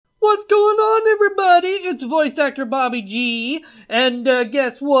What's going on, everybody? It's voice actor Bobby G. And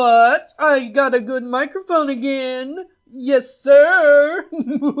guess what? I got a good microphone again. Yes, sir.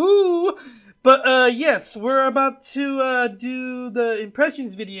 But yes, we're about to do the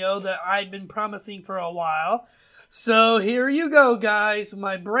impressions video that I've been promising for a while. So here you go, guys.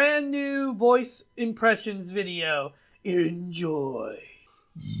 My brand new voice impressions video. Enjoy.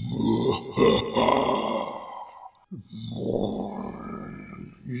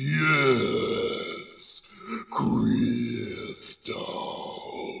 Yes, crystals.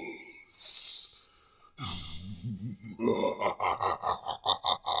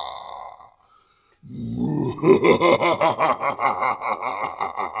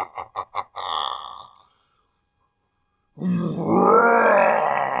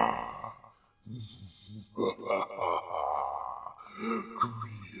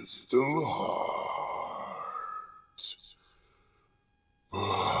 Crystal heart.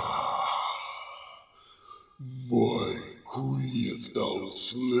 My crystal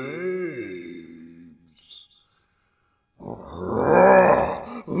slaves.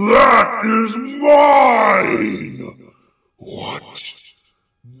 That is mine! What?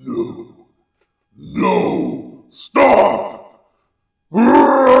 No. No! Stop!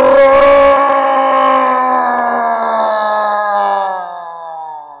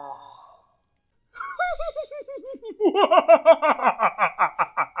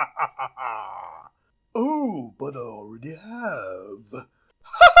 Oh, but I already have.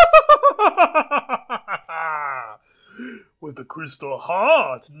 With the crystal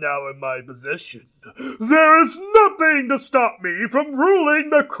heart now in my possession, there is nothing to stop me from ruling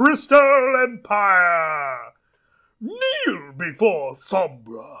the Crystal Empire. Kneel before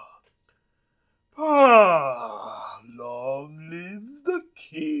Sombra. Long live the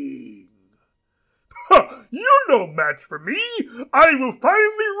king. You're no match for me. I will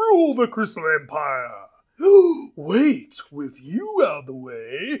finally rule the Crystal Empire. Wait, with you out of the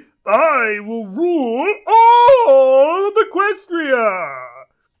way, I will rule all of Equestria.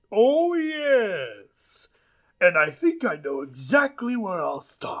 Oh, yes. And I think I know exactly where I'll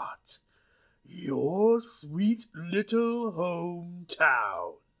start. Your sweet little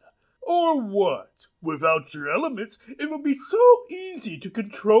hometown. Or what? Without your elements, it will be so easy to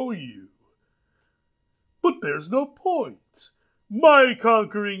control you. But there's no point. My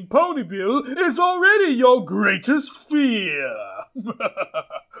conquering Ponyville is already your greatest fear.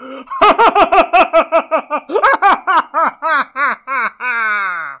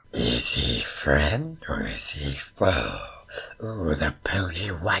 Is he friend or is he foe? Ooh, the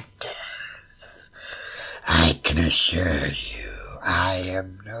pony wonders. I can assure you, I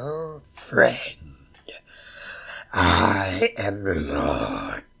am no friend. I am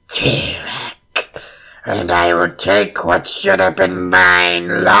Lord T-Rex. And I will take what should have been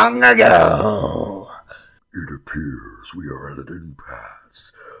mine long ago. It appears we are at an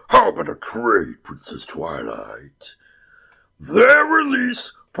impasse. How about a trade, Princess Twilight? Their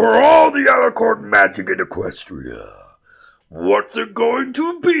release for all the Alicorn magic in Equestria. What's it going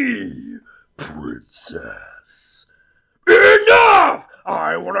to be, Princess? Enough!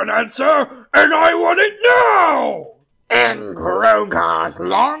 I want an answer, and I want it now! And Grogar's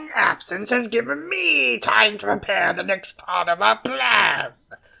long absence has given me time to prepare the next part of our plan.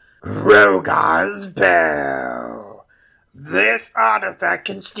 Grogar's Bell. This artifact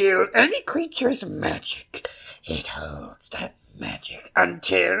can steal any creature's magic. It holds that magic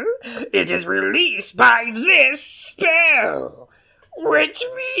until it is released by this spell. Which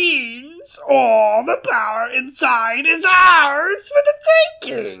means all the power inside is ours for the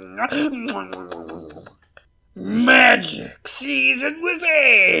taking. Magic seasoned with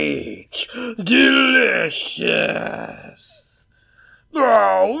age. Delicious.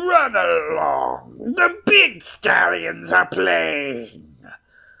 Oh, run along. The big stallions are playing.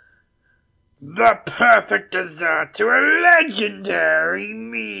 The perfect dessert to a legendary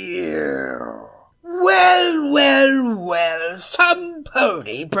meal. Well, some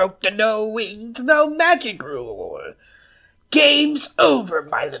pony broke the no wings, no magic rule. Game's over,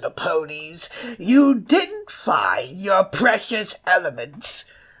 my little ponies. You didn't find your precious elements.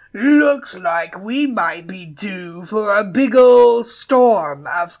 Looks like we might be due for a big ol' storm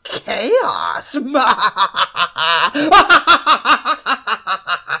of chaos.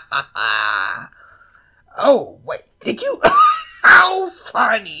 Oh, wait, did you? How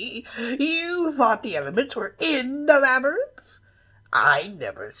funny! You thought the elements were in the labyrinth? I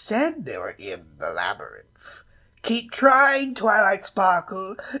never said they were in the labyrinth. Keep trying, Twilight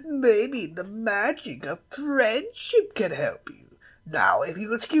Sparkle. Maybe the magic of friendship can help you. Now, if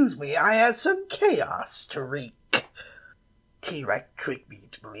you'll excuse me, I have some chaos to wreak. T-Rex tricked me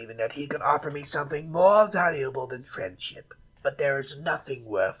into believing that he could offer me something more valuable than friendship. But there is nothing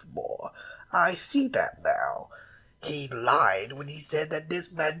worth more. I see that now. He lied when he said that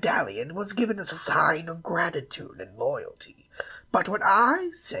this medallion was given as a sign of gratitude and loyalty. But when I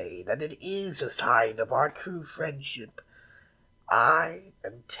say that it is a sign of our true friendship, I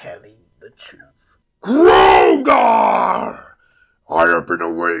am telling the truth. Grogar! I have been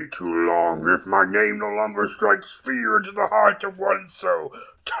away too long if my name no longer strikes fear into the heart of one so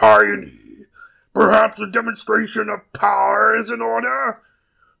tiny. Perhaps a demonstration of power is in order?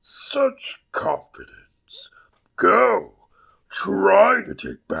 Such confidence. Go, try to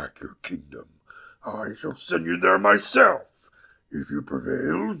take back your kingdom. I shall send you there myself. If you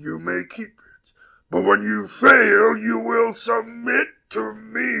prevail, you may keep it. But when you fail, you will submit to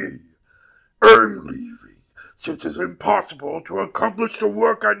me. I'm leaving, since it's impossible to accomplish the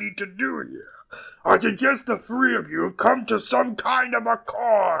work I need to do here. I suggest the three of you come to some kind of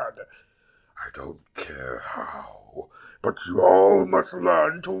accord. I don't care how, but you all must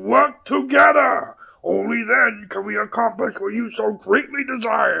learn to work together. Only then can we accomplish what you so greatly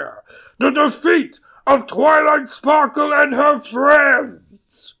desire, the defeat of Twilight Sparkle and her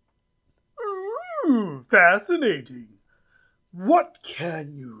friends. Ooh, fascinating. What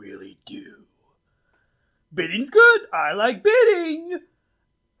can you really do? Bidding's good. I like bidding.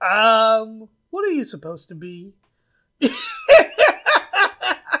 What are you supposed to be?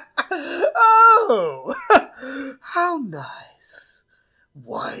 Oh, how nice.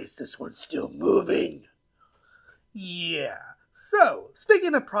 Why is this one still moving? Yeah, so,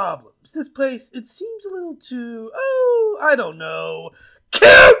 speaking of problems, this place, it seems a little too, I don't know,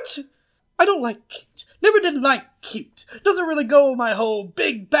 cute! I don't like cute. Never did like cute. Doesn't really go with my whole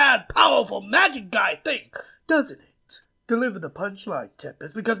big, bad, powerful magic guy thing, doesn't it? Deliver the punchline,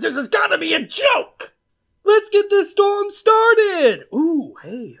 Tempest, because this has gotta be a joke! Let's get this storm started! Ooh,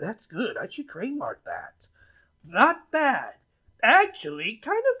 hey, that's good. I should trademark that. Not bad. Actually,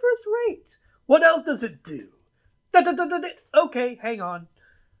 kind of first rate. What else does it do? Okay, hang on.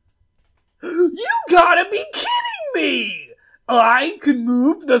 You gotta be kidding me! I can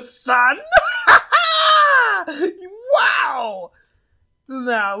move the sun? Wow!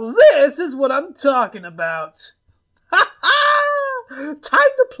 Now this is what I'm talking about. Time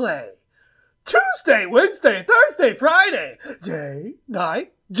to play. Tuesday, Wednesday, Thursday, Friday. Day,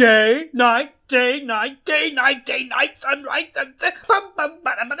 night, day, night, day, night, day, night, day, night, sunrise, sunset. Bum, bum,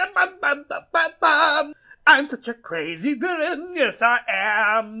 ba-dum, ba-dum, bum, bum, bum, bum, bum. I'm such a crazy villain, yes I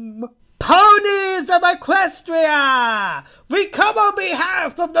am. Ponies of Equestria! We come on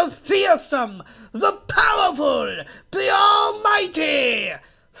behalf of the fearsome, the powerful, the almighty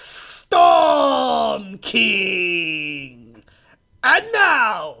Storm King! And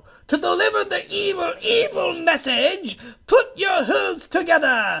now, to deliver the evil message, put your hooves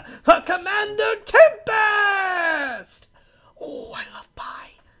together for Commander Tempest! Oh, I love pie.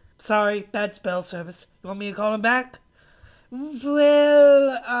 Sorry, bad spell service. You want me to call him back?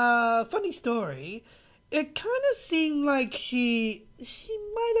 Well, funny story. It kind of seemed like she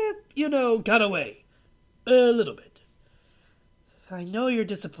might have, got away. A little bit. I know you're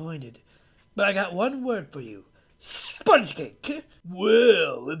disappointed, but I got one word for you. Sponge cake.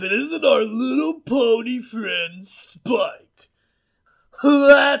 Well, if it isn't our little pony friend, Spike.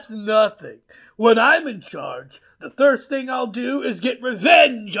 That's nothing. When I'm in charge, the first thing I'll do is get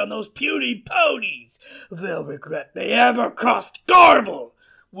revenge on those puny ponies. They'll regret they ever crossed Garble.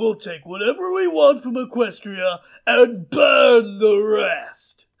 We'll take whatever we want from Equestria and burn the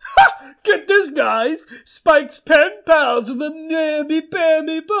rest. Ha! Get this, guys! Spike's pen pals with a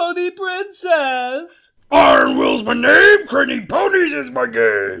namby-pamby pony princess! Iron Will's my name, Cranny Ponies is my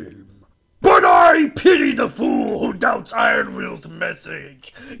game. But I pity the fool who doubts Iron Will's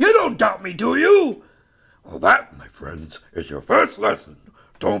message. You don't doubt me, do you? Well, that, my friends, is your first lesson.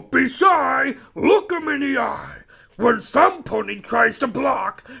 Don't be shy. Look 'em in the eye. When some pony tries to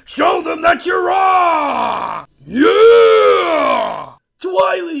block, show them that you're raw. Yeah!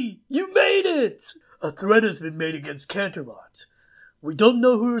 Twily, you made it! A threat has been made against Canterlot. We don't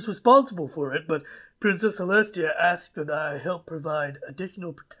know who is responsible for it, but Princess Celestia asked that I help provide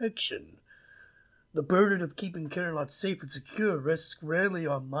additional protection. The burden of keeping Canterlot safe and secure rests squarely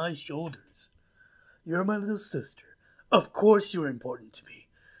on my shoulders. You're my little sister. Of course you're important to me.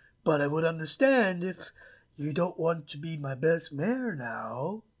 But I would understand if you don't want to be my best mare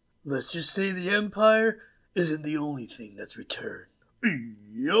now. Let's just say the Empire isn't the only thing that's returned.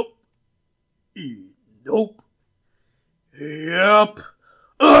 Yup. Nope. Yep.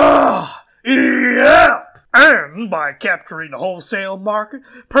 Yep. And by capturing the wholesale market,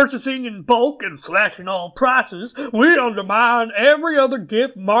 purchasing in bulk and slashing all prices, we undermine every other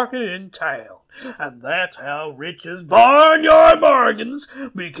gift market in town. And that's how Rich's Barnyard Bargains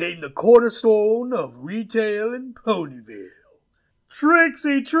became the cornerstone of retail in Ponyville.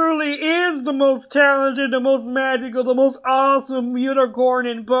 Trixie truly is the most talented, the most magical, the most awesome unicorn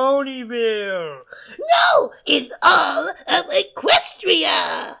in Ponyville. No, in all of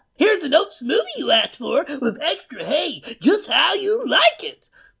Equestria. Here's an oat smoothie you asked for with extra hay, just how you like it.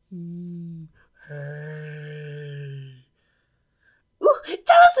 Hey. Ooh,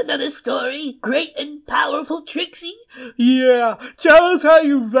 tell us another story, great and powerful Trixie. Yeah, tell us how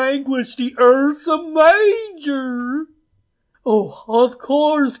you vanquished the Ursa Major. Oh, of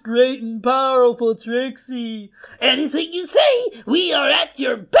course, great and powerful Trixie. Anything you say, we are at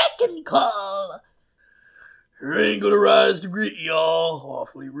your beck and call. I ain't gonna rise to greet y'all.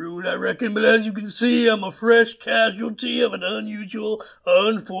 Awfully rude, I reckon, but as you can see, I'm a fresh casualty of an unusual,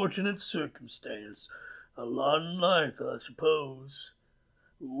 unfortunate circumstance. A lot in life, I suppose.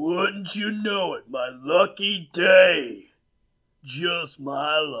 Wouldn't you know it, my lucky day. Just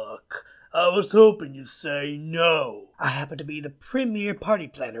my luck. I was hoping you'd say no. I happen to be the premier party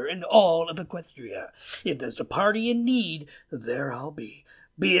planner in all of Equestria. If there's a party in need, there I'll be.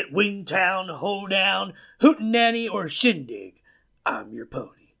 Be it Wingtown, Hoedown, Hootenanny, or Shindig, I'm your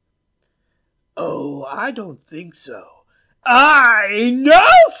pony. Oh, I don't think so. I know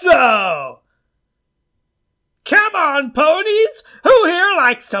so! Come on, ponies! Who here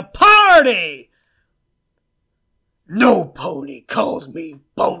likes to party? No pony calls me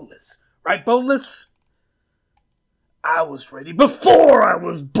boneless. Right, Boneless? I was ready before I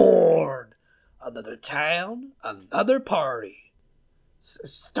was born. Another town, another party.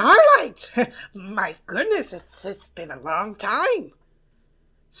 Starlight! My goodness, it's been a long time.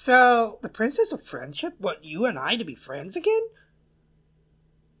 So, the Princess of Friendship want you and I to be friends again?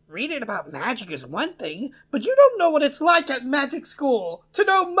 Reading about magic is one thing, but you don't know what it's like at magic school, to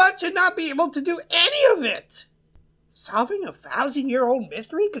know much and not be able to do any of it. Solving a 1,000-year-old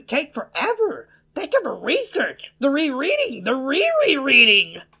mystery could take forever. Think of the research, the rereading, the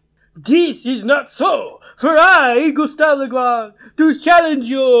re-rereading. This is not so, for I, Gustave Legrand, to challenge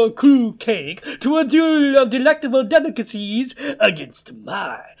your crew cake to a duel of delectable delicacies against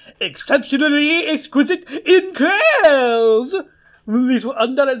my exceptionally exquisite eclairs. This will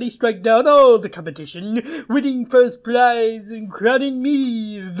undoubtedly strike down all the competition, winning first prize and crowning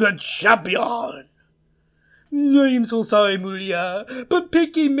me the champion. I'm so sorry, Mulia, but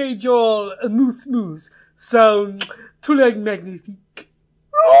Picky made your mousse sound tout like magnifique.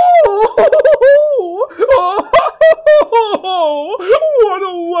 Oh, what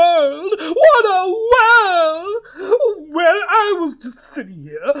a world! What a world! Well, I was just sitting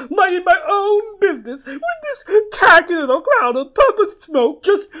here, minding my own business, when this tacky little cloud of purple smoke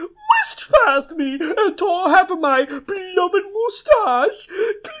just whisked past me and tore half of my beloved moustache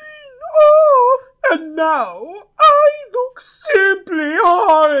clean off. And now I look simply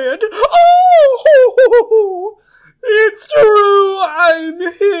horrid. Oh! It's true, I'm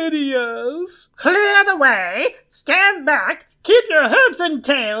hideous. Clear the way, stand back, keep your hooves and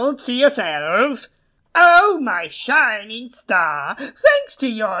tails to yourselves. Oh, my shining star, thanks to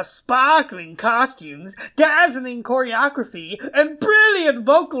your sparkling costumes, dazzling choreography, and brilliant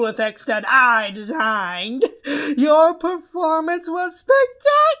vocal effects that I designed, your performance was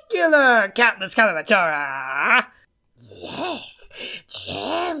spectacular, Countess Calabatora. Yes,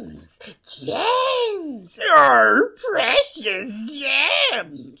 gems, our precious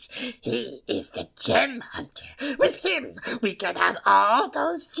gems. He is the gem hunter. With him, we can have all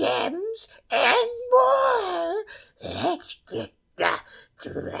those gems and more. Let's get the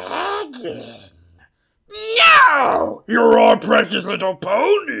dragon. No! You're our precious little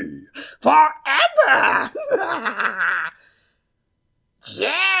pony! Forever!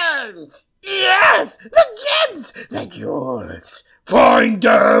 Gems! Yes! The gems! The jewels! Find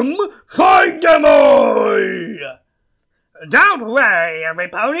them! Find them all! Don't worry, every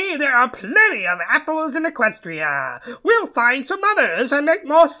pony, there are plenty of apples in Equestria. We'll find some others and make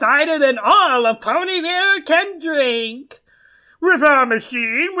more cider than all of Ponyville can drink. With our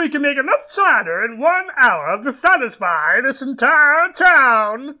machine, we can make enough cider in 1 hour to satisfy this entire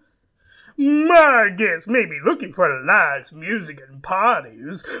town. My guests may be looking for lights, music, and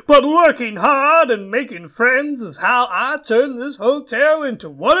parties, but working hard and making friends is how I turn this hotel into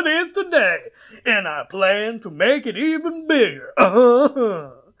what it is today, and I plan to make it even bigger.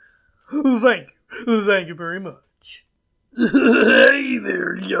 Thank you very much. Hey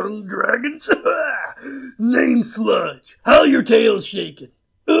there, young dragons. Name Sludge. How your tails shaking?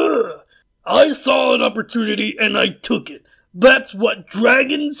 I saw an opportunity and I took it. That's what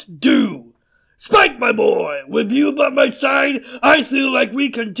dragons do. Spike, my boy, with you by my side, I feel like we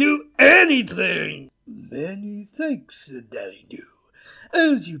can do anything. Many thanks, Daddy Do.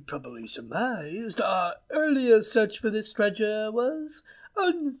 As you probably surmised, our earlier search for this treasure was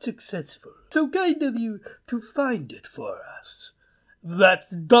unsuccessful. So kind of you to find it for us.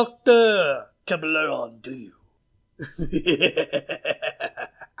 That's Dr. Caballon to you.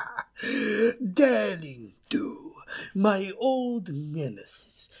 Darling Do, my old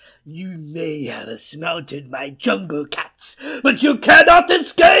nemesis, you may have smelted my jungle cats, But you cannot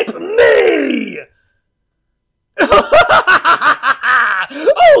escape me!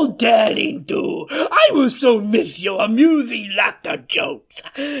 Oh, darling Do, I will so miss your amusing laughter jokes.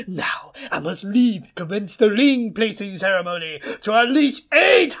 Now, I must leave to commence the ring placing ceremony to unleash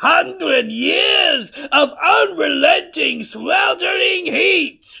 800 years of unrelenting sweltering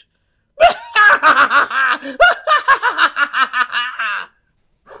heat.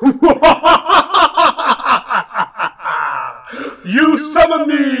 You summon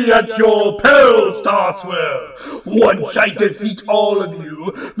me at your peril, Starswell. Once I defeat all of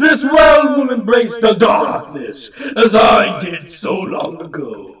you, this realm will embrace the darkness, as I did so long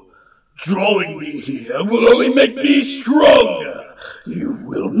ago. Drawing me here will only make me stronger. You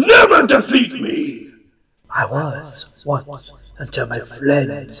will never defeat me. I was once, until my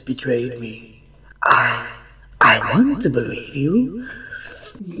friends betrayed me. I want to believe you.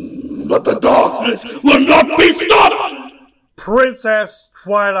 But the darkness will not be stopped! Princess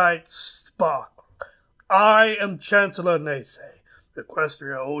Twilight Sparkle, I am Chancellor Neighsay.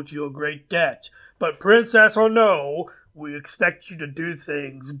 Equestria owed you a great debt, but princess or no, we expect you to do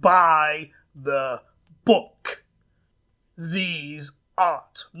things by the book. These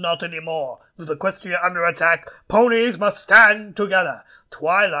aren't, not anymore. With Equestria under attack, ponies must stand together.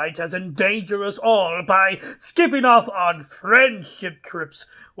 Twilight has endangered us all by skipping off on friendship trips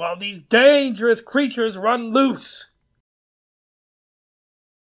while these dangerous creatures run loose.